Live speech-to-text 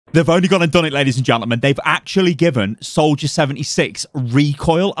They've only gone and done it, ladies and gentlemen. They've actually given Soldier 76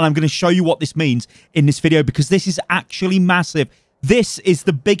 recoil, and I'm going to show you what this means in this video because this is actually massive. This is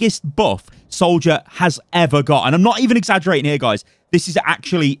the biggest buff Soldier has ever got, and I'm not even exaggerating here, guys. This is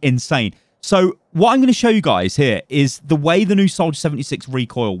actually insane. So what I'm going to show you guys here is the way the new Soldier 76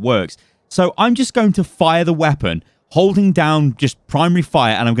 recoil works. So I'm just going to fire the weapon, holding down just primary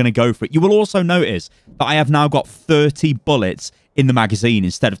fire, and I'm going to go for it. You will also notice that I have now got 30 bullets in the magazine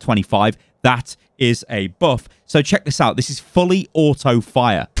instead of 25. That is a buff. So check this out. This is fully auto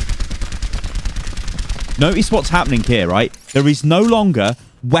fire. Notice what's happening here, right? There is no longer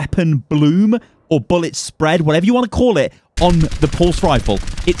weapon bloom or bullet spread, whatever you want to call it, on the pulse rifle.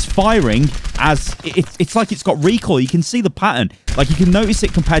 It's firing as it's like it's got recoil. You can see the pattern. Like, you can notice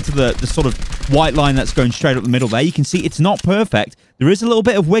it compared to the sort of white line that's going straight up the middle there. You can see it's not perfect. There is a little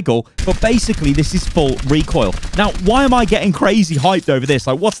bit of wiggle, but basically this is full recoil. Now, why am I getting crazy hyped over this?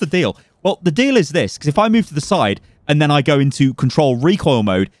 Like, what's the deal? Well, the deal is this, because if I move to the side and then I go into control recoil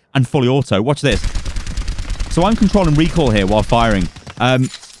mode and fully auto, watch this. So I'm controlling recoil here while firing.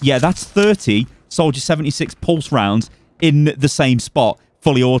 Yeah, that's 30 Soldier 76 pulse rounds in the same spot,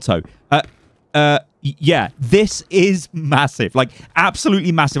 fully auto. Yeah, this is massive. Like,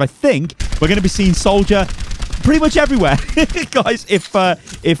 absolutely massive. I think we're going to be seeing Soldier pretty much everywhere, guys,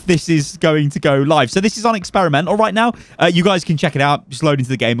 if this is going to go live. So this is on experimental right now. You guys can check it out. Just load into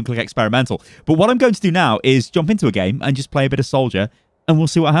the game and click experimental. But what I'm going to do now is jump into a game and just play a bit of Soldier, and we'll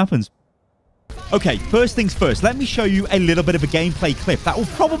see what happens. Okay, first things first, let me show you a little bit of a gameplay clip that will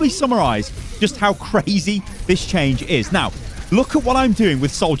probably summarize just how crazy this change is. Now, look at what I'm doing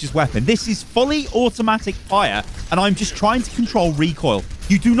with Soldier's weapon. This is fully automatic fire, and I'm just trying to control recoil.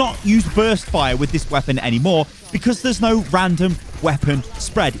 You do not use burst fire with this weapon anymore because there's no random weapon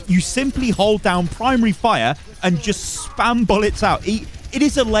spread. You simply hold down primary fire and just spam bullets out. It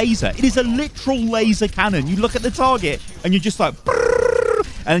is a laser. It is a literal laser cannon. You look at the target and you're just like,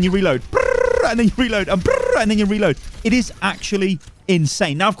 and then you reload, and then you reload, and then you reload. It is actually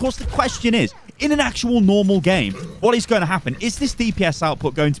insane. Now, of course, the question is, in an actual normal game, what is going to happen? Is this DPS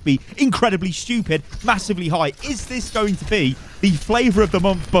output going to be incredibly stupid, massively high? Is this going to be the flavor of the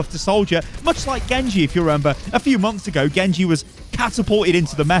month buff to Soldier? Much like Genji, if you remember, a few months ago, Genji was catapulted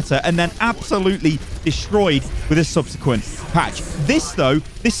into the meta and then absolutely destroyed with a subsequent patch. This, though,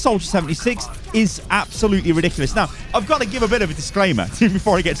 this Soldier 76 is absolutely ridiculous. Now, I've got to give a bit of a disclaimer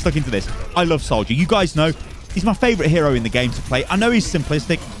before I get stuck into this. I love Soldier. You guys know he's my favorite hero in the game to play. I know he's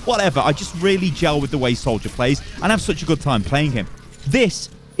simplistic, whatever. I just really gel with the way Soldier plays and have such a good time playing him. This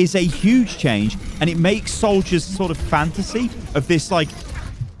is a huge change, and it makes Soldier's sort of fantasy of this, like,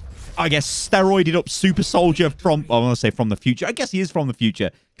 I guess, steroided up super soldier from, well, I want to say from the future. I guess he is from the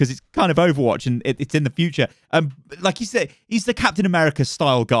future because it's kind of Overwatch and it's in the future. Like you said, he's the Captain America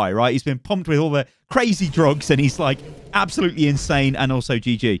style guy, right? He's been pumped with all the crazy drugs and he's like absolutely insane, and also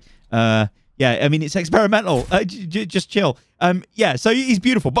GG. Yeah, I mean, it's experimental. Just chill. Yeah, so he's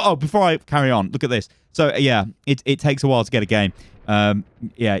beautiful. But, oh, before I carry on, look at this. So, yeah, it takes a while to get a game.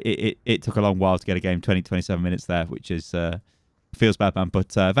 Yeah, it took a long while to get a game, 27 minutes there, which is feels bad, man.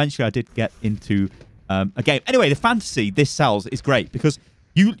 But eventually I did get into a game. Anyway, the fantasy this sells is great because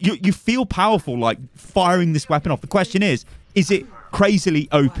you feel powerful, like, firing this weapon off. The question is it crazily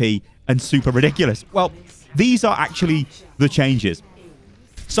OP and super ridiculous? Well, these are actually the changes.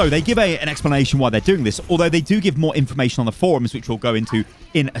 So they give an explanation why they're doing this, although they do give more information on the forums, which we'll go into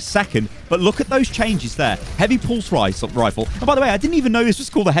in a second. But look at those changes there. Heavy pulse rifle. And by the way, I didn't even know this was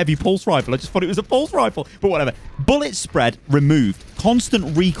called a heavy pulse rifle. I just thought it was a pulse rifle, but whatever. Bullet spread removed.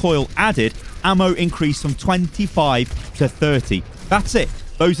 Constant recoil added. Ammo increased from 25 to 30. That's it.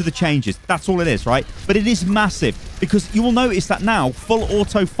 Those are the changes. That's all it is, right? But it is massive because you will notice that now full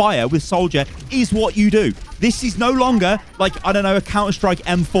auto fire with Soldier is what you do. This is no longer like, I don't know, a Counter-Strike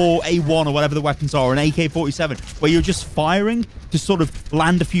M4, A1 or whatever the weapons are, or an AK-47, where you're just firing to sort of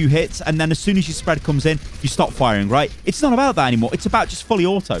land a few hits, and then as soon as your spread comes in, you stop firing, right? It's not about that anymore. It's about just fully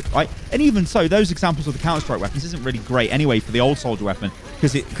auto, right? And even so, those examples of the Counter-Strike weapons isn't really great anyway for the old Soldier weapon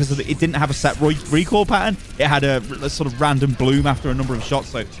because it didn't have a set recoil pattern. It had a sort of random bloom after a number of shots,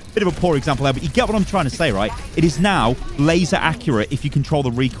 so bit of a poor example there, but you get what I'm trying to say, right? It is now laser accurate if you control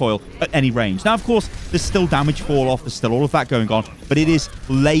the recoil at any range. Now, of course, there's still damage fall off, there's still all of that going on, but it is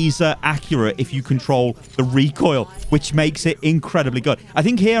laser accurate if you control the recoil, which makes it incredibly good. I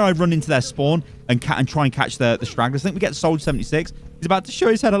think here I run into their spawn and try and catch the stragglers. I think we get Soldier 76. He's about to show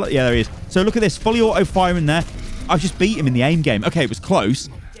his head. Yeah, there he is. So look at this, fully auto firing there. I've just beat him in the aim game. Okay, it was close.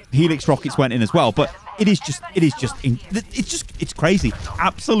 Helix rockets went in as well, but it's crazy.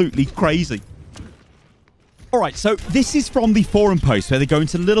 Absolutely crazy. All right, so this is from the forum post where they go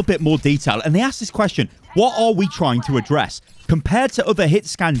into a little bit more detail, and they ask this question: what are we trying to address? Compared to other hit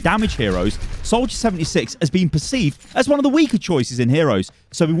scan damage heroes, Soldier 76 has been perceived as one of the weaker choices in heroes,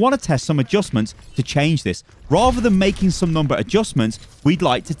 so we want to test some adjustments to change this. Rather than making some number adjustments, we'd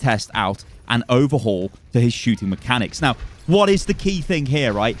like to test out an overhaul to his shooting mechanics. Now, what is the key thing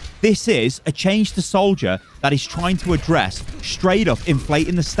here, right? This is a change to Soldier that is trying to address straight up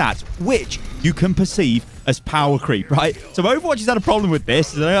inflating the stats, which you can perceive as power creep, right? So Overwatch has had a problem with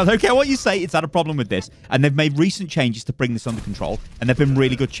this. I don't care what you say, it's had a problem with this. And they've made recent changes to bring this under control, and they've been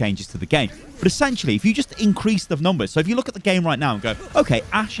really good changes to the game. But essentially, if you just increase the numbers, so if you look at the game right now and go, okay,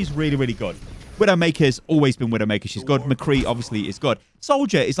 Ashe is really, really good. Widowmaker's always been Widowmaker. She's good. McCree obviously is good.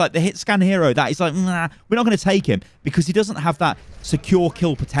 Soldier is like the hit scan hero that is like, nah, we're not going to take him because he doesn't have that secure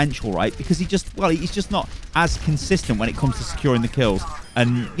kill potential, right? Because he just, well, he's just not as consistent when it comes to securing the kills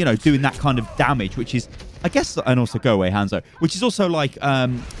and, you know, doing that kind of damage, which is, I guess, and also go away, Hanzo, which is also like,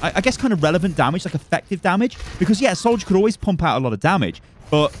 I guess kind of relevant damage, like effective damage. Because, yeah, Soldier could always pump out a lot of damage.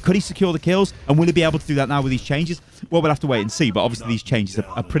 But could he secure the kills? And will he be able to do that now with these changes? Well, we'll have to wait and see. But obviously, these changes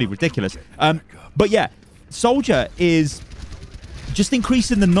are pretty ridiculous. But yeah, Soldier is just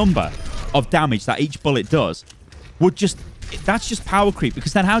increasing the number of damage that each bullet does. That's just power creep.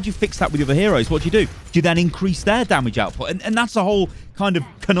 Because then how do you fix that with the other heroes? What do you do? Do you then increase their damage output? And that's a whole kind of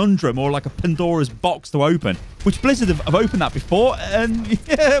conundrum, or like a Pandora's box to open, which Blizzard have opened that before. And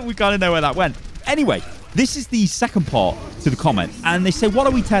yeah, we kind of know where that went. Anyway, this is the second part to the comment, and they say, what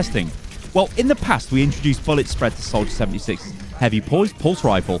are we testing? Well, in the past, we introduced bullet spread to Soldier 76's heavy pulse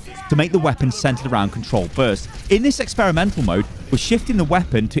rifle to make the weapon centered around controlled burst. In this experimental mode, we're shifting the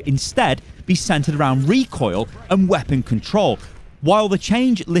weapon to instead be centered around recoil and weapon control. While the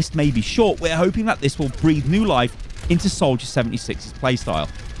change list may be short, we're hoping that this will breathe new life into Soldier 76's playstyle.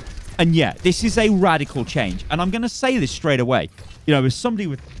 And yeah, this is a radical change, and I'm going to say this straight away. You know, as somebody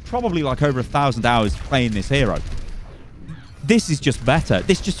with probably like over 1,000 hours playing this hero, this is just better.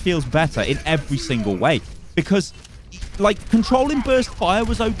 This just feels better in every single way. Because, like, controlling burst fire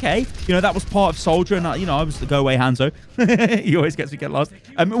was okay. You know, that was part of Soldier, and, you know, I was the go-away Hanzo. He always gets me get lost.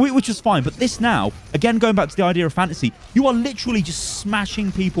 Which was fine. But this now, again, going back to the idea of fantasy, you are literally just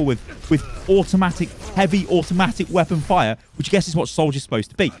smashing people with automatic, heavy automatic weapon fire, which I guess is what Soldier's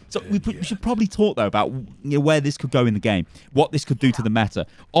supposed to be. So we should probably talk, though, about, you know, where this could go in the game, what this could do to the meta.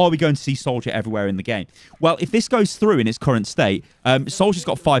 Are we going to see Soldier everywhere in the game? Well, if this goes through in its current state, Soldier's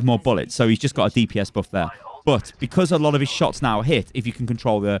got 5 more bullets, so he's just got a DPS buff there. But because a lot of his shots now hit, if you can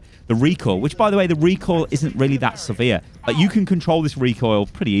control the recoil, which, by the way, the recoil isn't really that severe. Like, you can control this recoil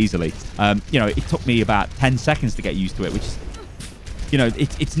pretty easily. You know, it took me about 10 seconds to get used to it, which is, you know,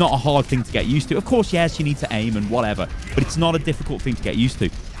 it's not a hard thing to get used to. Of course, yes, you need to aim and whatever, but it's not a difficult thing to get used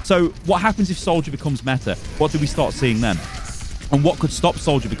to. So what happens if Soldier becomes meta? What do we start seeing then? And what could stop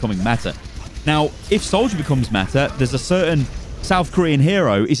Soldier becoming meta? Now, if Soldier becomes meta, there's a certain South Korean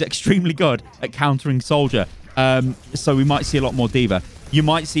hero is extremely good at countering Soldier. So we might see a lot more D.Va. You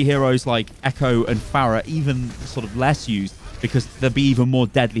might see heroes like Echo and Pharah even sort of less used because there'll be even more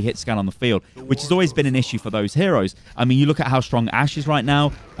deadly hit scan on the field, which has always been an issue for those heroes. I mean, you look at how strong Ashe is right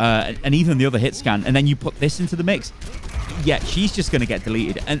now, and even the other hit scan, and then you put this into the mix, yeah, she's just going to get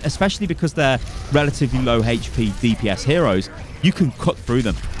deleted. And especially because they're relatively low HP DPS heroes, you can cut through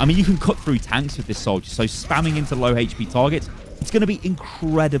them. I mean, you can cut through tanks with this Soldier, so spamming into low HP targets, it's going to be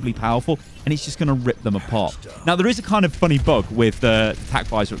incredibly powerful, and it's just going to rip them apart. Now, there is a kind of funny bug with the tac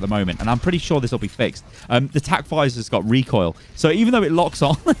visor at the moment, and I'm pretty sure this will be fixed. The tac visor's got recoil, so even though it locks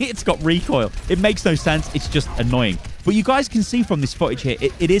on, it's got recoil. It makes no sense. It's just annoying. But you guys can see from this footage here,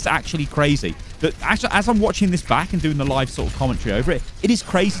 it is actually crazy. That actually, as I'm watching this back and doing the live sort of commentary over it, it is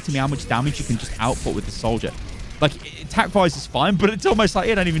crazy to me how much damage you can just output with the Soldier. Like, tac visor is fine, but it's almost like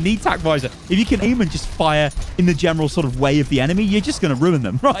you don't even need tac visor. If you can aim and just fire in the general sort of way of the enemy, you're just going to ruin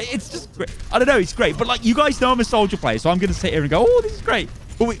them, right? It's just great. I don't know, it's great. But, like, you guys know I'm a Soldier player, so I'm going to sit here and go, oh, this is great.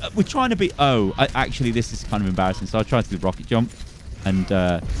 But we're trying to be... Oh, actually, this is kind of embarrassing. So I tried to do the rocket jump, and...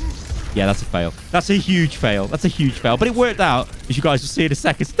 yeah, that's a fail. That's a huge fail. That's a huge fail. But it worked out, as you guys will see in a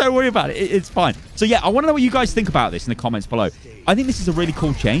second. So don't worry about it. It's fine. So yeah, I want to know what you guys think about this in the comments below. I think this is a really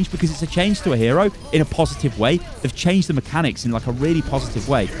cool change because it's a change to a hero in a positive way. They've changed the mechanics in like a really positive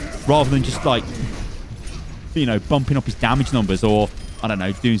way rather than just like, you know, bumping up his damage numbers or, I don't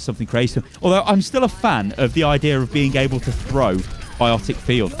know, doing something crazy. Although I'm still a fan of the idea of being able to throw biotic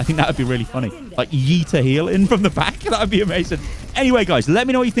field. I think that would be really funny. Like yeet a heal in from the back. That would be amazing. Anyway, guys, let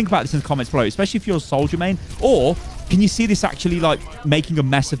me know what you think about this in the comments below, especially if you're a Soldier main. Or can you see this actually like making a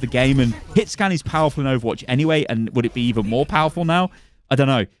mess of the game? And hit scan is powerful in Overwatch anyway, and would it be even more powerful now? I don't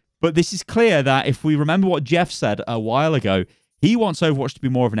know. But this is clear that if we remember what Jeff said a while ago, he wants Overwatch to be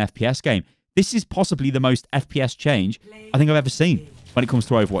more of an FPS game. This is possibly the most FPS change I think I've ever seen when it comes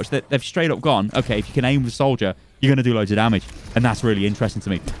to Overwatch. They've straight up gone, okay, if you can aim with a soldier, you're going to do loads of damage. And that's really interesting to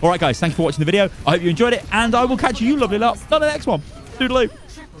me. All right, guys, thanks for watching the video. I hope you enjoyed it, and I will catch you lovely lot on the next one. Toodaloo.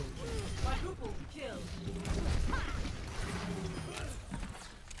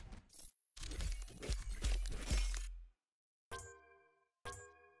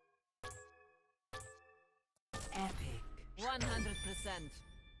 Epic. 100%.